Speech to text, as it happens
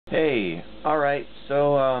Hey, alright,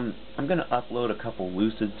 so I'm gonna upload a couple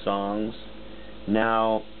Lucid songs.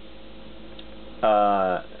 Now,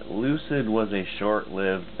 Lucid was a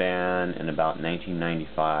short-lived band in about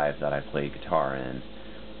 1995 that I played guitar in.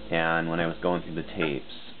 And when I was going through the tapes,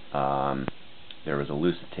 there was a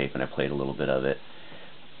Lucid tape and I played a little bit of it.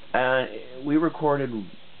 And we recorded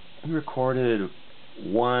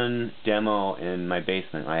one demo in my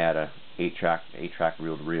basement. I had a 8-track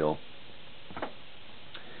reel-to-reel.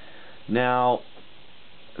 Now,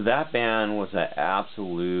 that band was an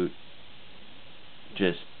absolute,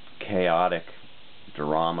 just chaotic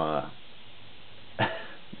drama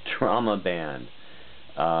band.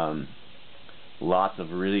 Lots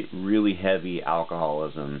of really heavy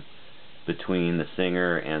alcoholism between the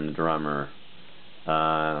singer and the drummer.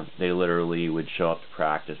 They literally would show up to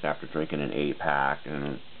practice after drinking an 8-pack,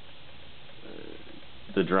 and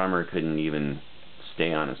the drummer couldn't even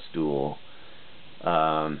stay on a stool.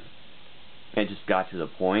 It just got to the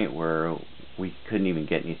point where we couldn't even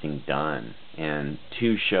get anything done. And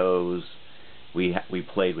 2 shows we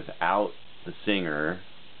played without the singer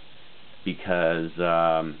because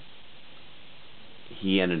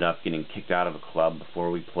he ended up getting kicked out of a club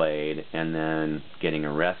before we played, and then getting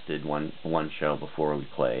arrested one show before we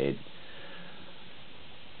played.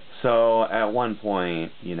 So at one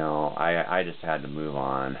point, you know, I just had to move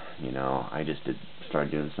on. You know, I just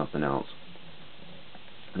started doing something else.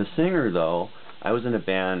 The singer, though, I was in a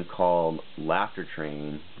band called Laughter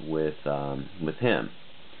Train with him,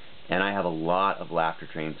 and I have a lot of Laughter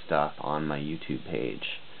Train stuff on my YouTube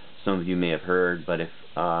page. Some of you may have heard, but if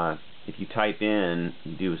you type in,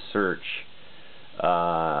 you do a search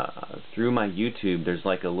through my YouTube, there's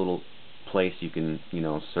like a little place you can, you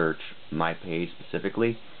know, search my page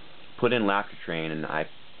specifically. Put in Laughter Train, and I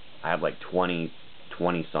have like 20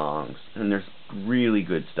 songs, and there's really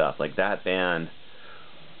good stuff. Like, that band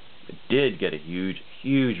did get a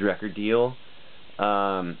huge record deal,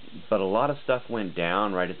 but a lot of stuff went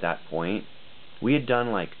down right at that point. We had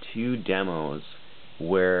done like 2 demos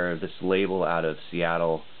where this label out of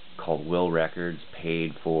Seattle called Will Records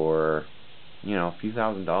paid for, you know, a few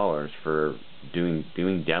 $1,000s for doing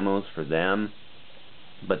demos for them.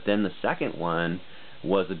 But then the second one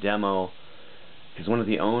was a demo because one of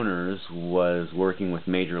the owners was working with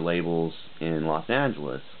major labels in Los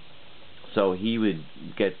Angeles. So he would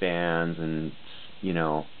get bands and, you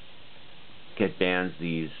know, get bands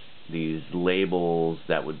these labels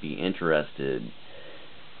that would be interested.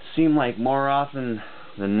 Seemed like more often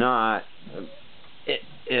than not,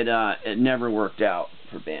 it never worked out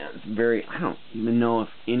for bands. I don't even know if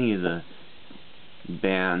any of the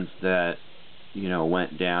bands that, you know,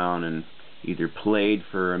 went down and either played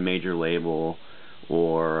for a major label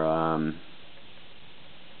or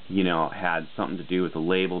you know, had something to do with the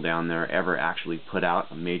label down there, ever actually put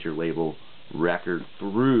out a major label record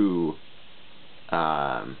through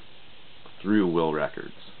Will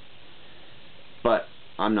Records. But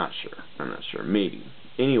I'm not sure. Maybe.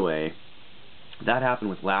 Anyway, that happened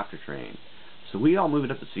with Laughter Train. So we all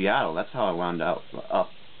moved up to Seattle. That's how I wound up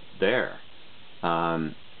there.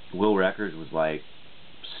 Will Records was like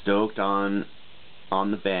stoked on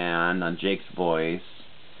the band, on Jake's voice.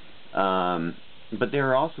 But they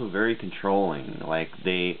were also very controlling. Like,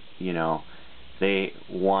 they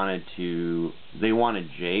wanted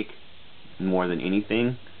Jake more than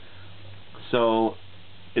anything. So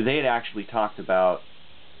they had actually talked about,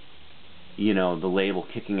 you know, the label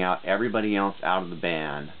kicking out everybody else out of the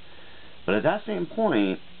band. But at that same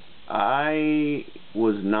point, I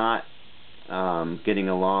was not getting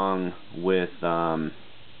along with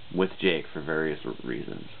Jake for various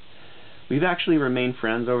reasons. We've actually remained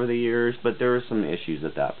friends over the years, but there were some issues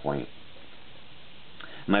at that point.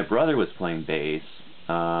 My brother was playing bass,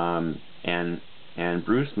 and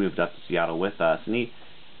Bruce moved up to Seattle with us, and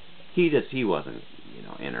he wasn't, you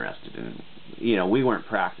know, interested in, you know, we weren't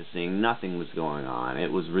practicing, nothing was going on.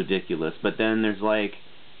 It was ridiculous. But then there's, like,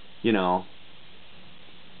 you know,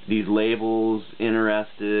 these labels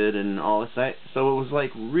interested and all this. So it was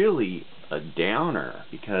like really a downer,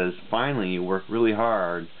 because finally you work really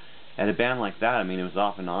hard at a band like that. I mean, it was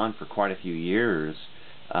off and on for quite a few years.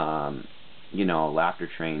 You know, Laughter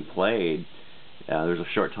Train played. There was a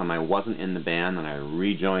short time I wasn't in the band, and I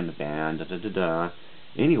rejoined the band.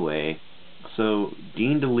 Anyway, so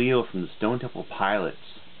Dean Deleo from the Stone Temple Pilots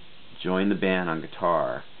joined the band on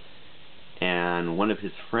guitar, and one of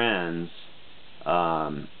his friends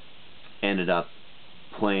ended up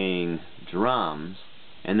playing drums,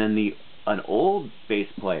 and then an old bass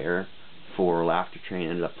player for Laughter Train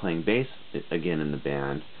ended up playing bass again in the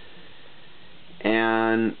band.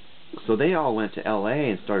 And So they all went to LA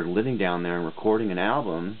and started living down there and recording an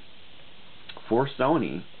album for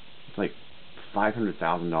Sony. It's like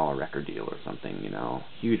 $500,000 record deal or something, you know,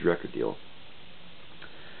 huge record deal.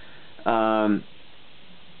 Dean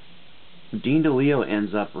Deleo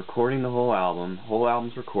ends up recording the whole album. Whole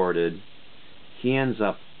album's recorded. He ends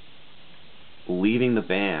up leaving the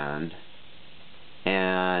band,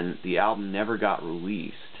 and the album never got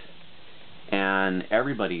released. And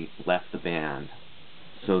everybody left the band.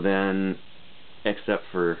 So then, except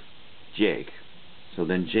for Jake. So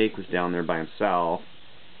then Jake was down there by himself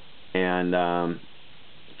and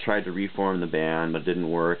tried to reform the band, but it didn't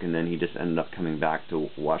work. And then he just ended up coming back to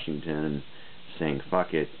Washington and saying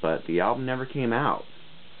fuck it. But the album never came out.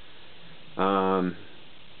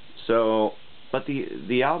 But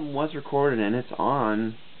the album was recorded and it's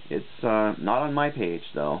on. It's not on my page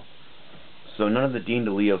though. So none of the Dean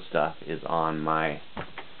Deleo stuff is on my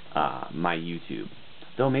my YouTube.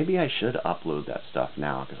 Though maybe I should upload that stuff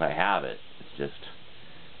now because I have it. It's just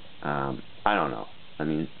I don't know. I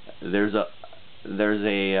mean, there's a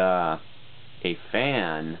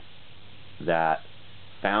fan that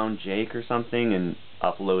found Jake or something and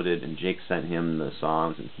uploaded, and Jake sent him the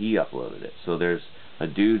songs and he uploaded it. So there's a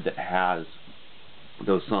dude that has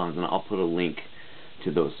those songs, and I'll put a link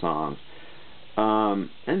to those songs.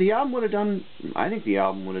 And the album would have done, I think the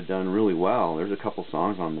album would have done really well. There's a couple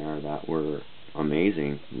songs on there that were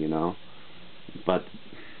amazing, you know, but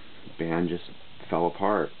the band just fell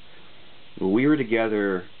apart. We were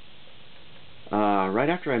together right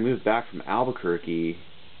after I moved back from Albuquerque.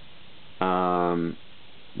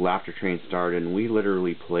 Laughter Train started, and we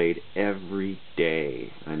literally played every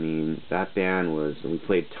day. I mean, that band was, we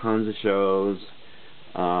played tons of shows,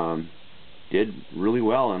 did really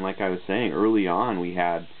well, and like I was saying, early on we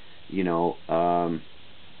had, you know,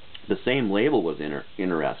 the same label was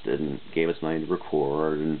interested and gave us money to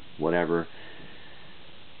record and whatever.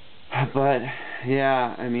 But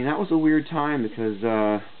yeah, I mean, that was a weird time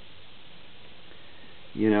because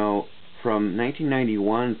you know, from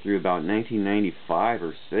 1991 through about 1995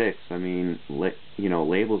 or 6, I mean, you know,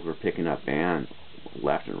 labels were picking up bands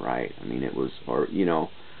left and right. I mean, it was, or you know,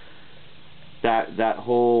 that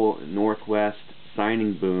whole Northwest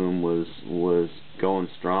signing boom was going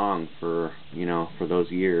strong for, you know, for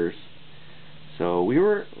those years. So we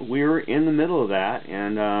were in the middle of that,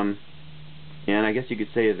 and I guess you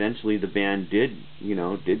could say eventually the band did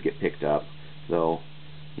get picked up, though,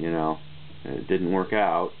 you know, it didn't work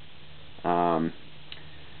out.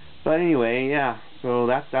 But anyway, yeah, so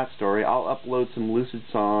that's that story. I'll upload some Lucid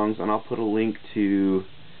songs, and I'll put a link to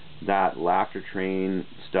that Laughter Train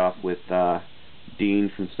stuff with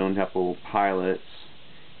Dean from Stone Temple Pilots,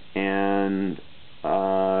 and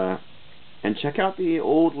check out the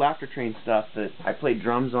old Laughter Train stuff that I played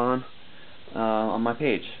drums on my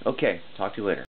page. Okay, talk to you later.